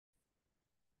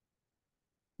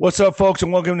What's up, folks,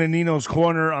 and welcome to Nino's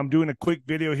Corner. I'm doing a quick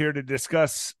video here to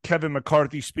discuss Kevin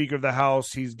McCarthy, Speaker of the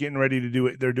House. He's getting ready to do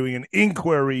it. They're doing an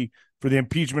inquiry for the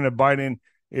impeachment of Biden.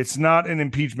 It's not an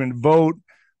impeachment vote,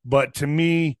 but to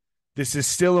me, this is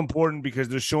still important because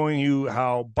they're showing you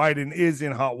how Biden is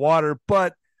in hot water,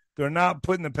 but they're not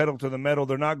putting the pedal to the metal.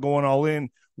 They're not going all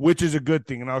in, which is a good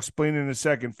thing, and I'll explain in a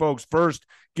second. Folks, first,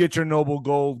 get your Noble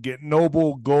Gold. Get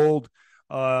Noble Gold.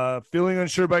 Feeling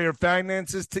unsure about your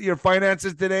finances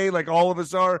today, like all of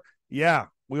us are? Yeah,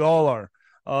 we all are.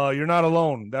 You're not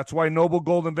alone. That's why Noble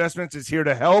Gold Investments is here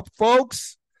to help,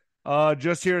 folks.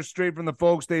 Just hear straight from the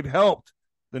folks. They've helped.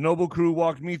 The Noble crew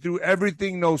walked me through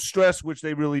everything, no stress, which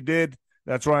they really did.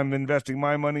 That's why I'm investing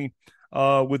my money.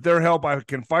 With their help, I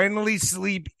can finally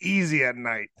sleep easy at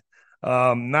night.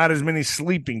 Not as many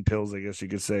sleeping pills, I guess you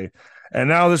could say. And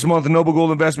now this month, Noble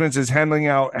Gold Investments is handing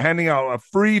out a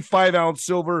free 5-ounce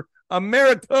silver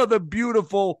America the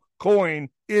Beautiful coin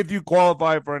if you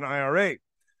qualify for an IRA.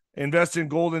 Invest in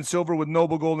gold and silver with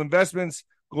Noble Gold Investments.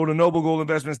 Go to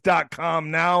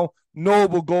noblegoldinvestments.com now,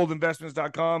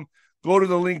 noblegoldinvestments.com. Go to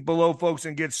the link below, folks,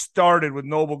 and get started with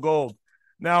Noble Gold.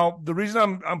 Now, the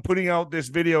reason I'm putting out this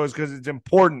video is because it's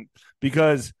important,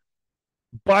 because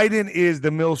Biden is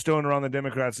the millstone around the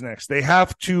Democrats' necks. They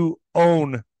have to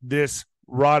own this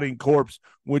rotting corpse,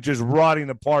 which is rotting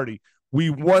the party. We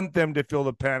want them to feel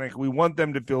the panic. We want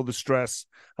them to feel the stress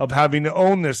of having to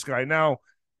own this guy. Now,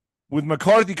 with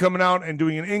McCarthy coming out and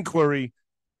doing an inquiry,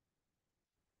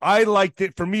 I liked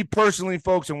it. For me personally,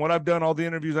 folks, and what I've done, all the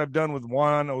interviews I've done with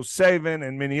Juan O'Savin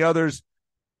and many others,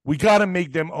 we got to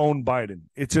make them own Biden.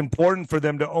 It's important for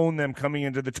them to own them coming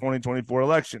into the 2024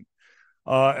 election.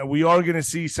 And we are going to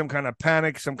see some kind of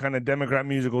panic, some kind of Democrat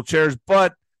musical chairs,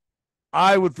 but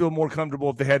I would feel more comfortable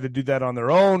if they had to do that on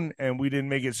their own and we didn't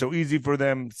make it so easy for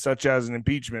them, such as an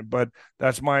impeachment. But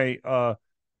that's my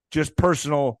just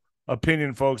personal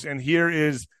opinion, folks. And here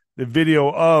is the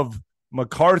video of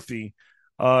McCarthy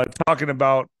talking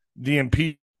about the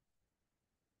impeachment.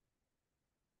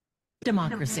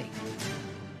 Democracy.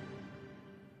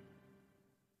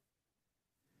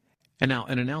 And now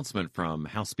an announcement from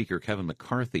House Speaker Kevin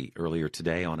McCarthy earlier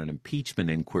today on an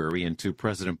impeachment inquiry into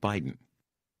President Biden.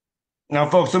 Now,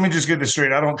 folks, let me just get this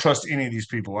straight. I don't trust any of these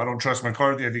people. I don't trust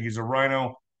McCarthy. I think he's a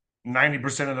rhino.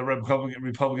 90% of the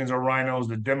Republicans are rhinos.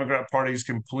 The Democrat Party is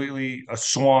completely a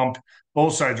swamp.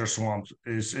 Both sides are swamped.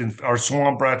 Are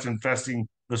swamp rats infesting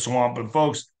the swamp. But,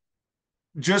 folks,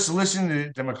 just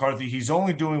listen to McCarthy. He's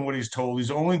only doing what he's told. He's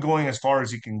only going as far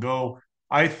as he can go.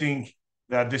 I think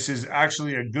that this is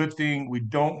actually a good thing. We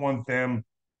don't want them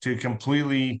to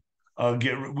completely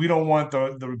we don't want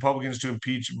the Republicans to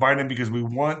impeach Biden because we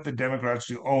want the Democrats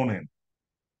to own him.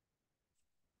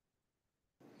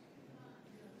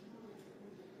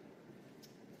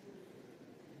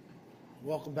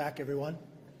 Welcome back, everyone.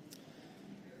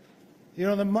 You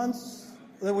know, the months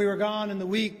that we were gone and the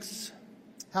weeks,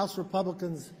 House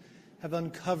Republicans have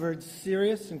uncovered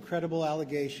serious and credible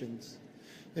allegations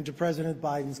into President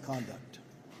Biden's conduct.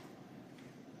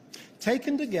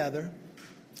 Taken together,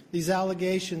 these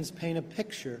allegations paint a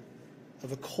picture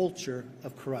of a culture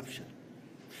of corruption.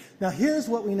 Now, here's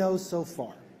what we know so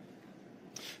far.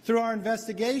 Through our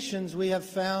investigations, we have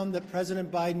found that President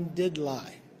Biden did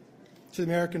lie to the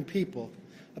American people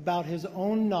about his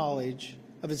own knowledge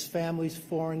of his family's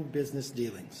foreign business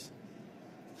dealings.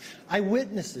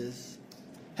 Eyewitnesses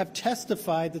have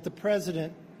testified that the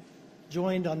president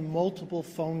joined on multiple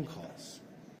phone calls.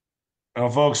 Now,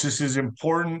 folks, this is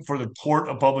important for the court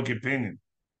of public opinion.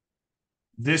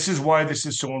 This is why this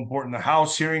is so important. The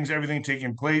House hearings, everything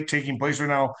taking place right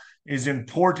now is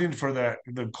important for the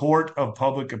court of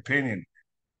public opinion.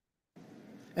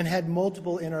 And had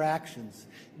multiple interactions.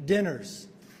 Dinners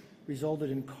resulted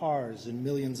in cars and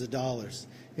millions of dollars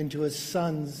into his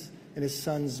son's and his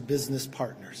son's business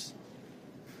partners.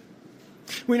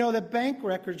 We know that bank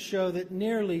records show that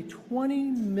nearly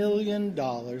 $20 million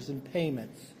in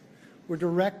payments were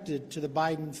directed to the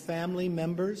Biden family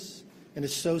members and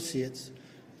associates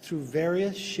through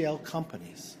various shell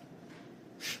companies.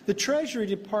 The Treasury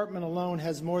Department alone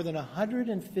has more than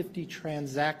 150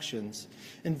 transactions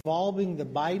involving the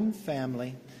Biden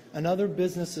family and other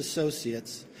business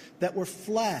associates that were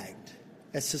flagged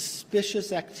as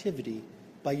suspicious activity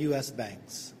by U.S.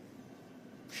 banks.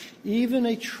 Even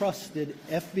a trusted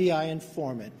FBI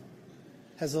informant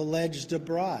has alleged a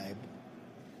bribe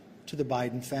to the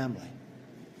Biden family.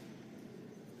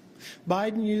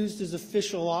 Biden used his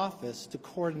official office to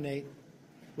coordinate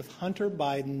with Hunter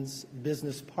Biden's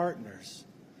business partners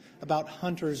about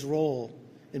Hunter's role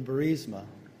in Burisma,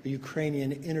 a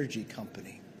Ukrainian energy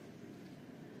company.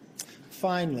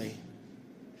 Finally,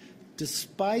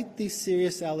 Despite these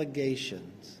serious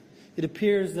allegations, it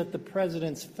appears that the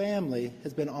president's family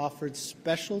has been offered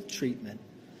special treatment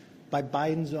by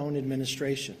Biden's own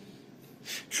administration,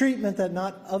 treatment that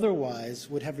not otherwise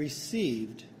would have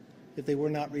received if they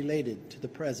were not related to the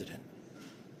president.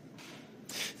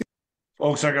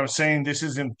 Folks, like I was saying, this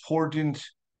is important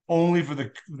only for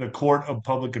the court of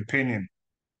public opinion.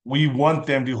 We want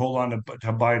them to hold on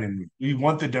to Biden. We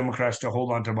want the Democrats to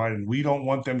hold on to Biden. We don't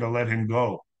want them to let him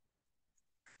go.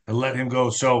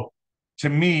 So to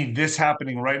me, this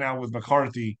happening right now with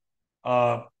McCarthy,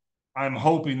 I'm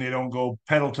hoping they don't go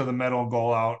pedal to the metal and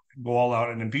go all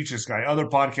out and impeach this guy. Other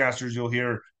podcasters you'll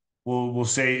hear will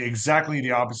say exactly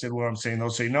the opposite of what I'm saying. They'll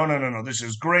say, no, this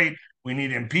is great. We need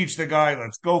to impeach the guy.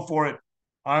 Let's go for it.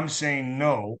 I'm saying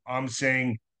no. I'm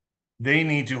saying they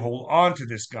need to hold on to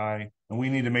this guy, and we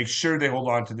need to make sure they hold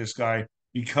on to this guy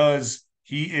because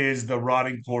he is the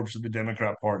rotting corpse of the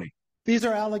Democrat Party. These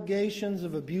are allegations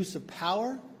of abuse of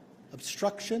power,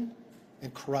 obstruction,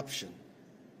 and corruption,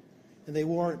 and they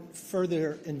warrant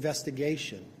further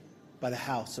investigation by the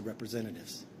House of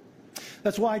Representatives.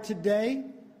 That's why today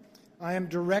I am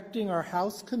directing our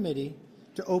House committee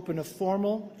to open a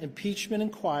formal impeachment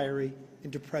inquiry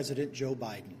into President Joe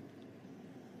Biden.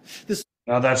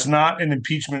 Now, that's not an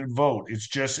impeachment vote. It's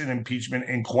just an impeachment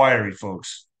inquiry,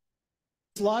 folks.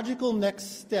 This logical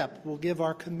next step will give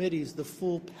our committees the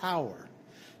full power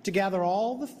to gather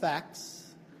all the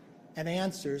facts and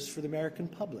answers for the American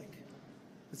public.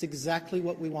 That's exactly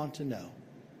what we want to know,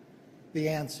 the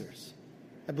answers.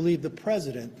 I believe the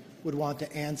president would want to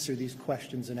answer these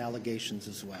questions and allegations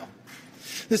as well.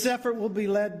 This effort will be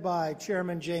led by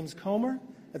Chairman James Comer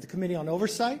at the Committee on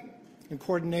Oversight, in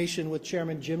coordination with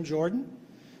Chairman Jim Jordan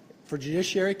for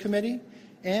Judiciary Committee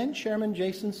and Chairman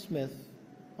Jason Smith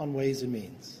on Ways and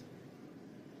Means.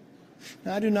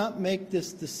 Now, I do not make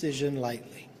this decision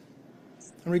lightly.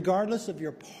 And regardless of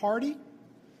your party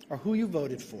or who you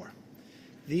voted for,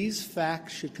 these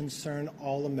facts should concern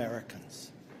all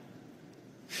Americans.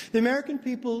 The American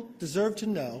people deserve to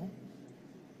know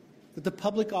that the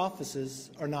public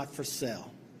offices are not for sale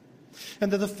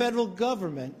and that the federal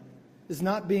government is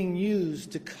not being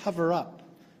used to cover up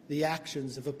the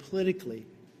actions of a politically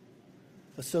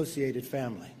associated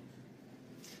family.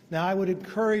 Now, I would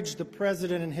encourage the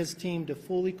president and his team to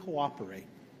fully cooperate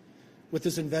with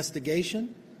this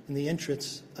investigation in the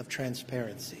interests of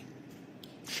transparency.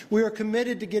 We are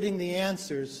committed to getting the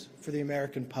answers for the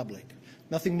American public.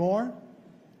 Nothing more,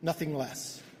 nothing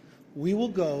less. We will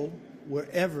go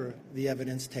wherever the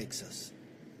evidence takes us.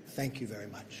 Thank you very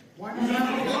much.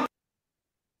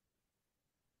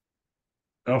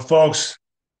 Now, folks,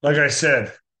 like I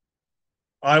said,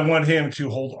 I want them to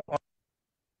hold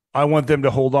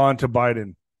on to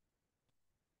Biden.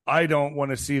 I don't want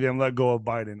to see them let go of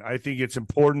Biden. I think it's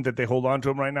important that they hold on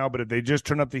to him right now, but if they just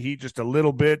turn up the heat just a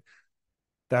little bit,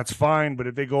 that's fine. But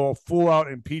if they go full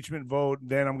out impeachment vote,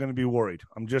 then I'm going to be worried.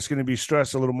 I'm just going to be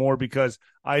stressed a little more because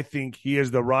I think he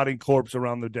is the rotting corpse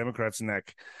around the Democrats'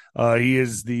 neck. He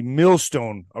is the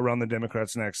millstone around the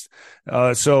Democrats' neck.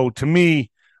 So to me,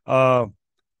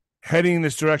 heading in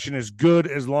this direction is good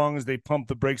as long as they pump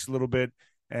the brakes a little bit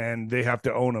and they have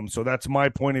to own them. So that's my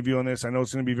point of view on this. I know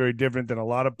it's going to be very different than a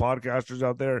lot of podcasters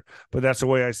out there, but that's the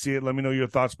way I see it. Let me know your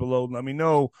thoughts below. Let me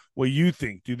know what you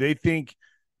think. Do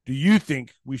you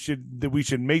think we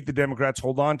should make the Democrats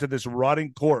hold on to this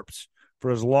rotting corpse for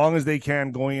as long as they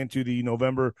can going into the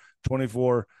November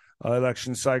 24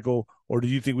 election cycle, or do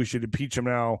you think we should impeach him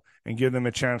now and give them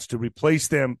a chance to replace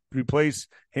him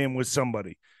with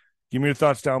somebody? Give me your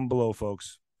thoughts down below,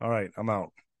 folks. All right, I'm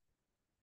out.